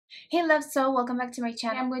Hey love, so welcome back to my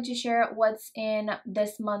channel. I'm going to share what's in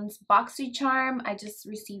this month's Boxycharm. I just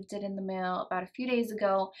received it in the mail about a few days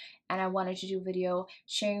ago and I wanted to do a video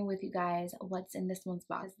sharing with you guys what's in this month's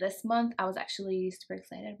box. This month I was actually super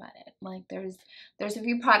excited about it. Like there's a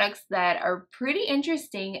few products that are pretty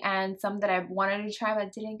interesting and some that I wanted to try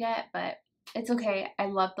but didn't get, but it's okay. I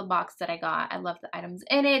love the box that I got. I love the items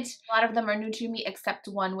in it. A lot of them are new to me except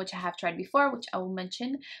one which I have tried before, which I will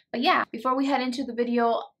mention. But yeah, before we head into the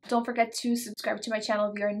video, don't forget to subscribe to my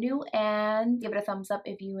channel if you're new and give it a thumbs up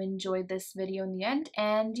if you enjoyed this video in the end.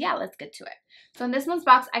 And yeah, let's get to it. So in this month's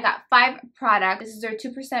box, I got 5 products. This is their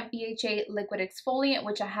 2% BHA liquid exfoliant,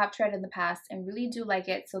 which I have tried in the past and really do like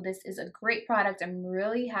it. So this is a great product. I'm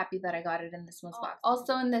really happy that I got it in this month's box.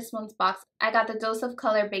 Also in this month's box, I got the Dose of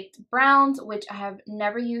Color Baked Browns, which I have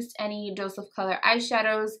never used any Dose of Color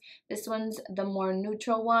eyeshadows. This one's the more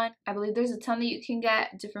neutral one. I believe there's a ton that you can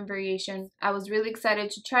get, different variations. I was really excited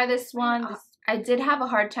to try this one. I did have a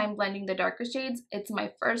hard time blending the darker shades. It's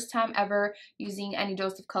my first time ever using any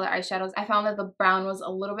Dose of Color eyeshadows. I found that the brown was a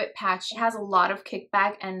little bit patchy. It has a lot of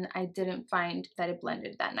kickback and I didn't find that it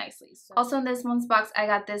blended that nicely. So. Also in this month's box, I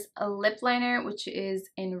got this lip liner, which is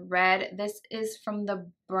in red. This is from the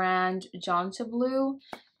brand Jonta Blue.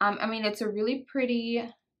 I mean, it's a really pretty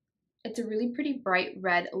bright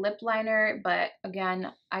red lip liner, but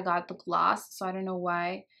again, I got the gloss, so I don't know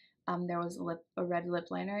why there was a red lip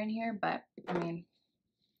liner in here, but I mean,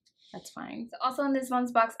 that's fine. So also in this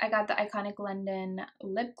month's box, I got the Iconic London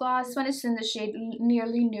lip gloss. This one is in the shade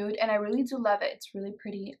Nearly Nude, and I really do love it. It's really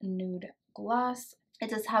pretty nude gloss. It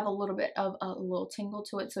does have a little bit of a little tingle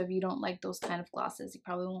to it, so if you don't like those kind of glosses, you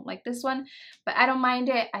probably won't like this one, but I don't mind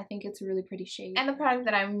it. I think it's a really pretty shade. And the product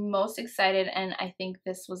that I'm most excited, and I think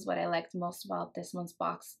this was what I liked most about this month's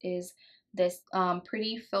box, is this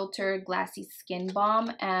Pretty Filter Glassy Skin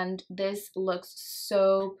Balm, and this looks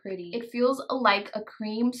so pretty. It feels like a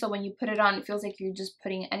cream, so when you put it on, it feels like you're just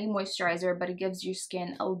putting any moisturizer, but it gives your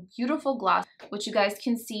skin a beautiful gloss, which you guys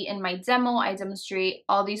can see in my demo. I demonstrate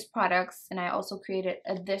all these products, and I also created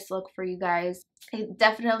this look for you guys. It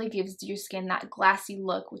definitely gives your skin that glassy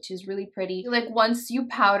look, which is really pretty. Like once you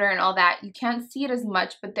powder and all that, you can't see it as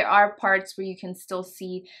much, but there are parts where you can still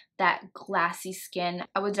see that glassy skin.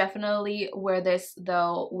 I would definitely wear this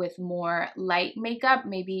though with more light makeup,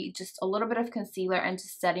 maybe just a little bit of concealer and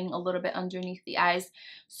just setting a little bit underneath the eyes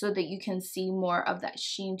so that you can see more of that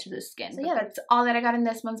sheen to the skin. So yeah, that's all that I got in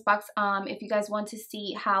this month's box. If you guys want to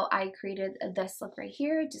see how I created this look right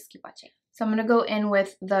here, just keep watching. So I'm going to go in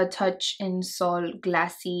with the Touch in Sol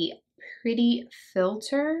Glassy Pretty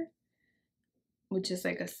Filter, which is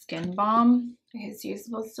like a skin balm. Okay, so you're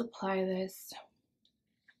supposed to apply this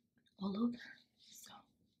all over. So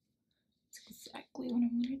that's exactly what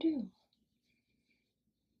I'm going to do.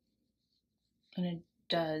 And it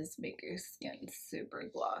does make your skin super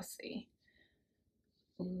glossy.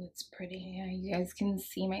 Ooh, it's pretty. Yeah, you guys can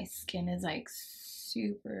see my skin is like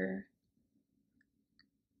super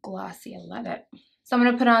glossy. I love it. So I'm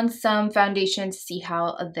going to put on some foundation to see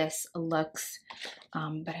how this looks,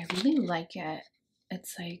 but I really like it.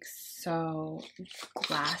 It's like so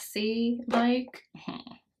glassy like.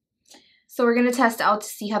 So we're going to test out to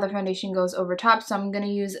see how the foundation goes over top. So I'm going to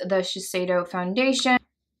use the Shiseido foundation.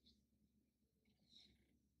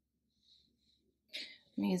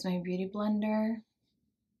 I'm going to use my beauty blender.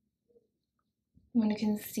 I'm going to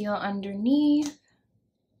conceal underneath.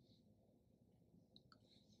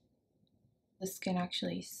 The skin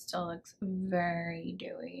actually still looks very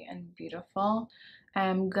dewy and beautiful.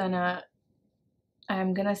 I'm gonna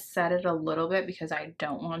set it a little bit because I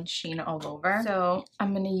don't want sheen all over. So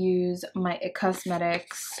I'm gonna use my IT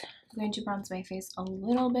Cosmetics. I'm going to bronze my face a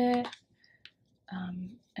little bit.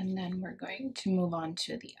 And then we're going to move on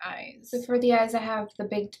to the eyes. So for the eyes, I have the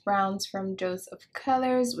Baked Browns from Dose of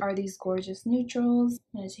Colors. Are these gorgeous neutrals?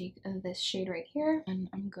 I'm gonna take this shade right here,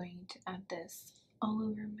 and I'm going to add this all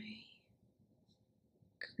over my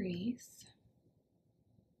crease.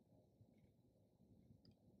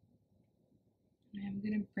 And I'm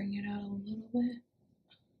gonna bring it out a little bit.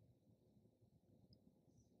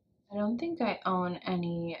 I don't think I own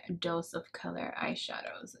any Dose of Color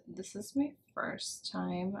eyeshadows. This is my first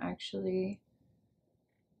time actually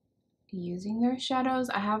using their shadows.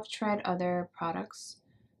 I have tried other products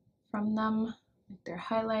from them, like their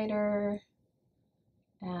highlighter,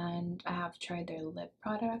 and I have tried their lip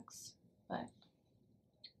products, but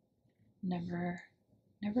never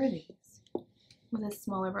these. With a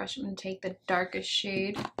smaller brush, I'm going to take the darkest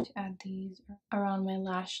shade to add these around my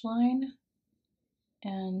lash line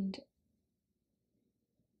and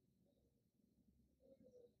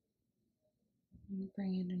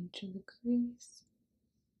bring it into the crease.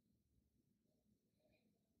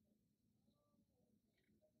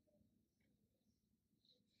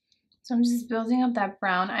 So I'm just building up that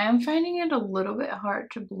brown. I am finding it a little bit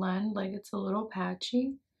hard to blend, like it's a little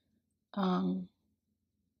patchy. So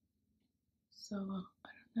I don't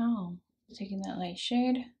know. Taking that light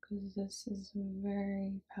shade because this is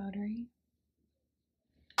very powdery.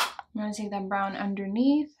 I'm gonna take that brown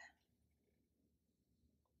underneath,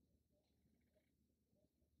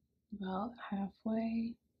 about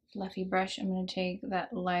halfway. Fluffy brush, I'm gonna take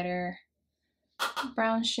that lighter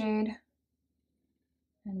brown shade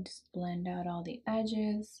and just blend out all the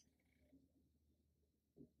edges.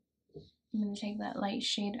 I'm gonna take that light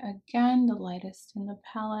shade again, the lightest in the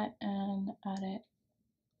palette, and add it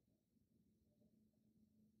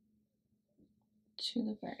to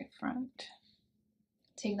the very front.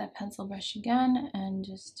 Take that pencil brush again and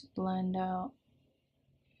just blend out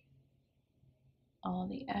all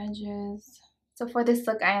the edges. So for this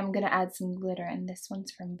look, I am gonna add some glitter, and this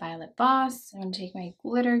one's from Violet Voss. I'm gonna take my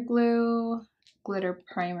glitter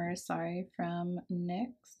primer, sorry, from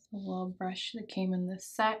NYX, a little brush that came in this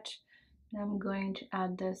set. And I'm going to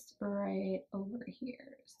add this right over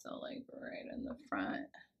here, so like right in the front.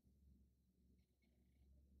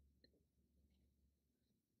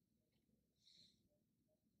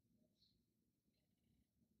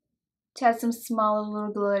 To add some smaller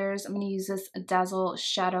little glitters, I'm going to use this Dazzle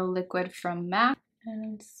Shadow Liquid from MAC. And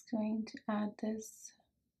I'm just going to add this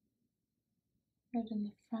right in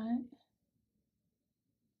the front.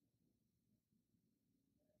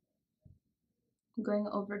 I'm going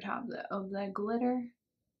over top of the glitter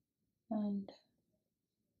and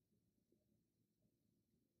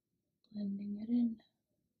blending it in.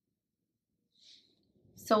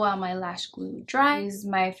 So while my lash glue dries, use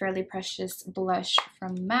my Fairly Precious blush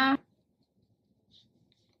from MAC.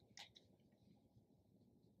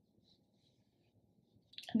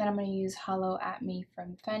 And then I'm going to use Hollow at Me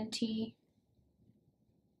from Fenty.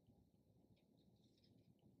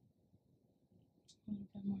 A little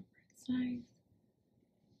bit more precise.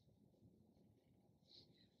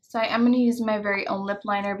 So I am going to use my very own lip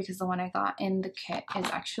liner because the one I got in the kit is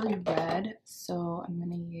actually red. So I'm going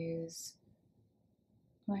to use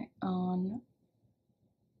my own.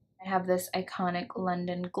 I have this iconic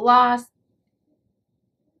London gloss.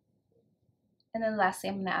 And then lastly,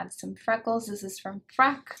 I'm going to add some freckles. This is from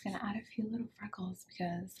Freck. I'm going to add a few little freckles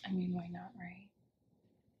because, I mean, why not, right?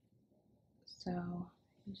 So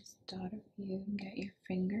you just dot a few and get your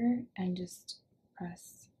finger and just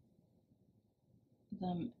press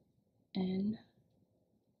them in.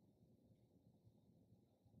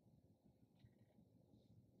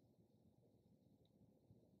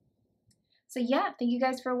 So yeah, thank you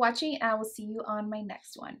guys for watching, and I will see you on my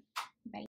next one.